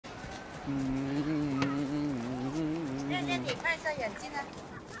燕燕，你看一下眼镜呢？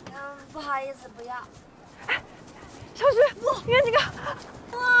不好意思，不要。哎，小菊，哇，你看这个，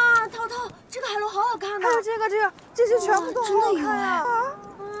哇，涛涛，这个海螺好好看啊！还有这些全部都好好看呀！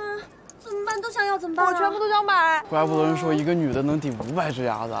怎么办？都想要怎么办？我全部都想买。怪不得人说一个女的能顶500只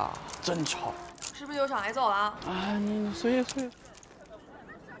鸭子啊，真吵！是不是有场挨揍了啊？啊，你随。涛，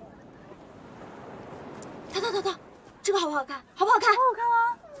这个好不好看？好不好看？好好看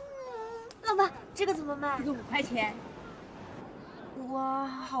啊！老板，这个怎么卖？这个5块钱。哇，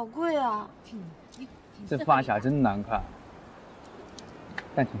好贵啊！这发卡真难看，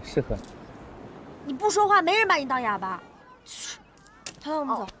但挺适合你。你不说话，没人把你当哑巴。涛，我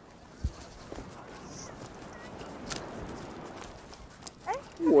们走。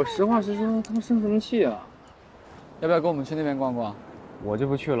我实话实说，他们生什么气啊？要不要跟我们去那边逛逛？我就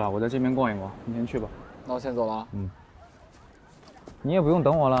不去了，我在这边逛一逛。你先去吧。那我先走了。你也不用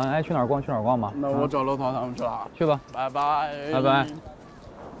等我了，爱去哪儿逛去哪儿逛吧。那我找乐淘他们去了。去吧。拜拜。拜拜。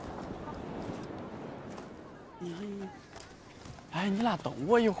哎，你俩等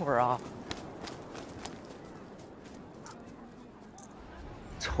我一会儿啊。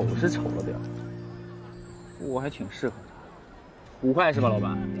丑是丑了点，我还挺适合他。5块是吧，老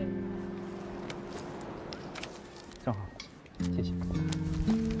板？正好，谢谢。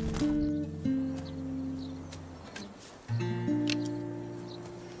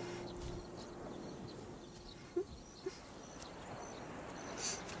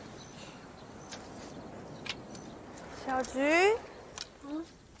小菊，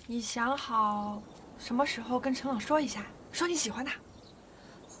你想好什么时候跟陈朗说一下，说你喜欢他？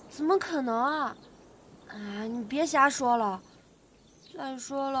怎么可能啊！哎，你别瞎说了。再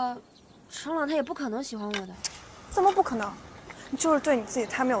说了，陈朗他也不可能喜欢我的。怎么不可能？你就是对你自己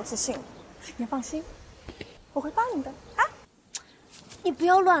太没有自信了。你放心，我会帮你的啊！你不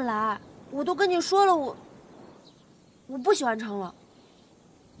要乱来，我都跟你说了，我不喜欢陈朗。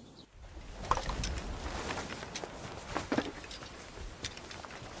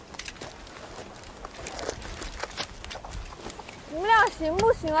你们俩行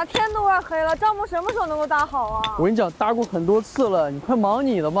不行啊？天都快黑了，帐篷什么时候能够搭好啊？我跟你讲，搭过很多次了，你快忙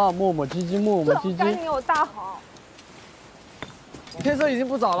你的吧，磨磨唧唧，磨磨唧唧。赶紧给我搭好。天色已经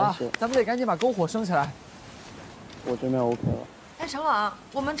不早了，咱们得赶紧把篝火升起来。我这边 OK 了。哎，陈朗，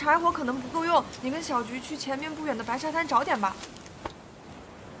我们柴火可能不够用，你跟小菊去前面不远的白沙滩找点吧。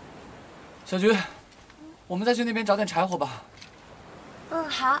小菊，我们再去那边找点柴火吧。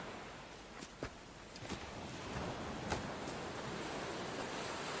好。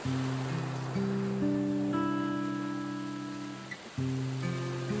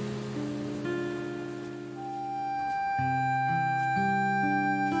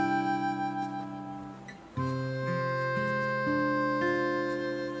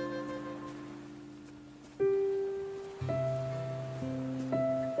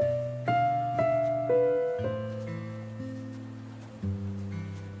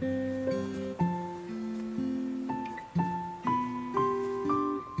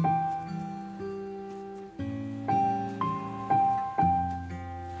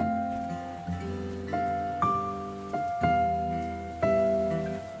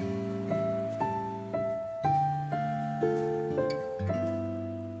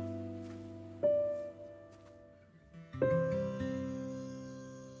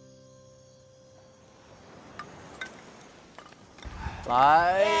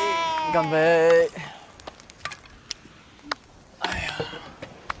来，干杯！哎呀，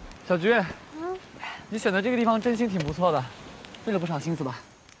小菊，你选的这个地方真心挺不错的，费了不少心思吧？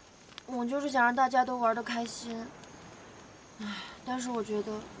我就是想让大家都玩得开心，唉，但是我觉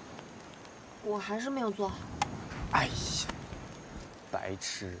得我还是没有做好。哎呀，白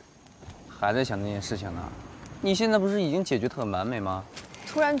痴，还在想那件事情呢？你现在不是已经解决得很完美吗？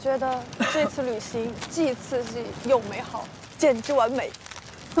突然觉得这次旅行既刺激又美好，简直完美。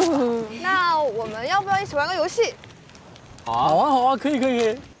那我们要不要一起玩个游戏？好啊，可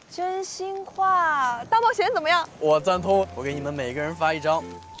以。真心话大冒险怎么样？我赞同。我给你们每个人发一张，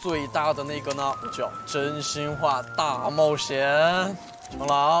最大的那个呢叫真心话大冒险。程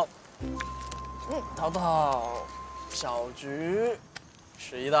朗，淘淘，小菊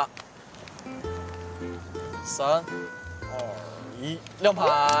，11的，3、2、1，亮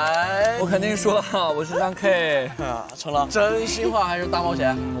牌。我肯定输了，我是张 K。程朗，真心话还是大冒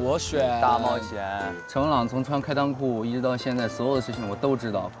险？我选大冒险。程朗从穿开裆裤一直到现在，所有的事情我都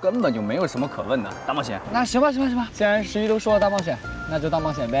知道，根本就没有什么可问的。大冒险。那行吧。既然11都说了大冒险，那就大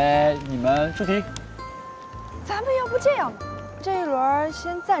冒险呗。你们出题。咱们要不这样吧，这一轮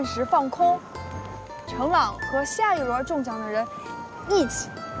先暂时放空，程朗和下一轮中奖的人一起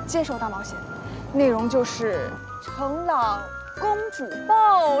接受大冒险，内容就是成朗公主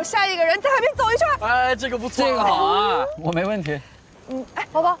抱下一个人在海边走一圈。哎，这个不错，这个好啊，我没问题。哎，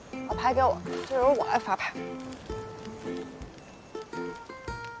宝宝，把牌给我，这轮我来发牌。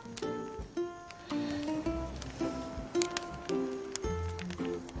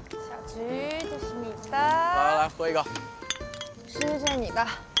小菊，这是你的。来喝一个。诗，这是你的。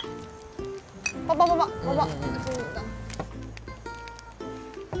宝宝，这是你的。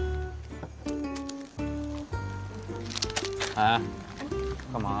哎，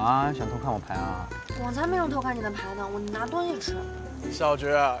干嘛想偷看我牌啊？我才没有偷看你的牌呢，我拿东西吃。小菊，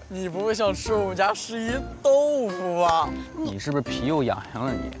你不会想吃我们家世一豆腐吧？你是不是皮又痒痒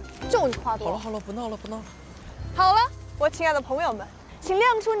了你？就你话多。好了，不闹了。好了，我亲爱的朋友们，请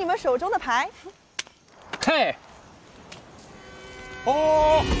亮出你们手中的牌。嘿。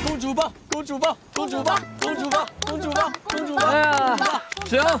哦，公主棒！哎呀，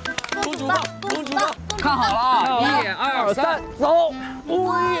行，公主棒！看好了啊！1、2、3，走！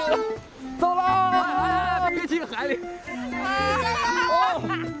走了！别进海里！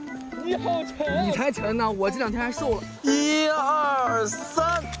你好沉！你才沉呢，我这2天还瘦了。 1、2、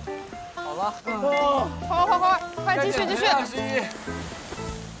3，好了。快继续！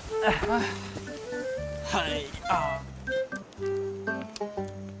嗨啊！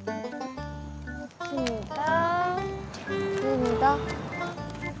是你的。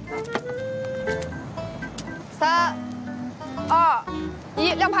3、2、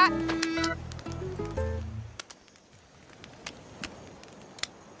1，亮牌。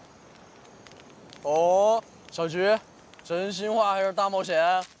哦，小菊，真心话还是大冒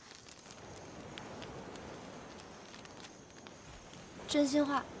险？真心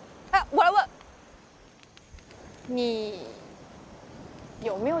话。哎，我来问，你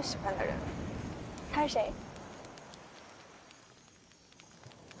有没有喜欢的人？他是谁？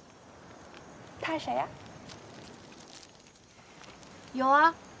他是谁呀？有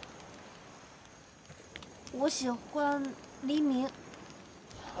啊，我喜欢黎明。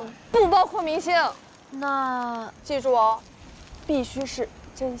不包括明星。那记住哦，必须是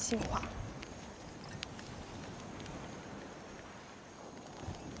真心话。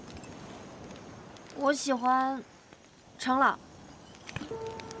我喜欢程朗。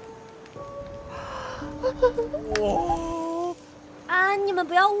哇！啊，你们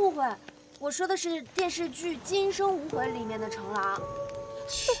不要误会，我说的是电视剧《今生无悔》里面的程朗。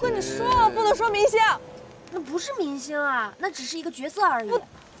都跟你说了，不能说明星。那不是明星啊，那只是一个角色而已。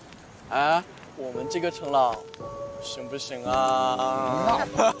哎，我们这个程朗行不行啊？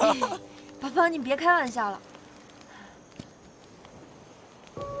宝宝，你别开玩笑了。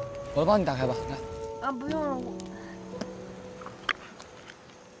我来帮你打开吧，来。啊，不用了，我。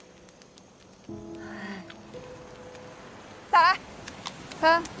再来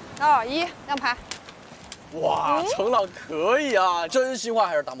，3、2、1，亮牌。哇，程朗可以啊！真心话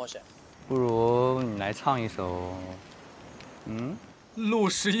还是大冒险？不如你来唱一首，陆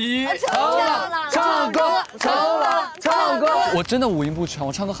11，唱歌，唱歌。我真的五音不全，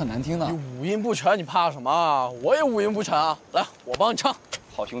我唱歌很难听的。你五音不全，你怕什么啊？我也五音不全啊！来，我帮你唱。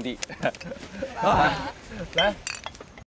好兄弟。来。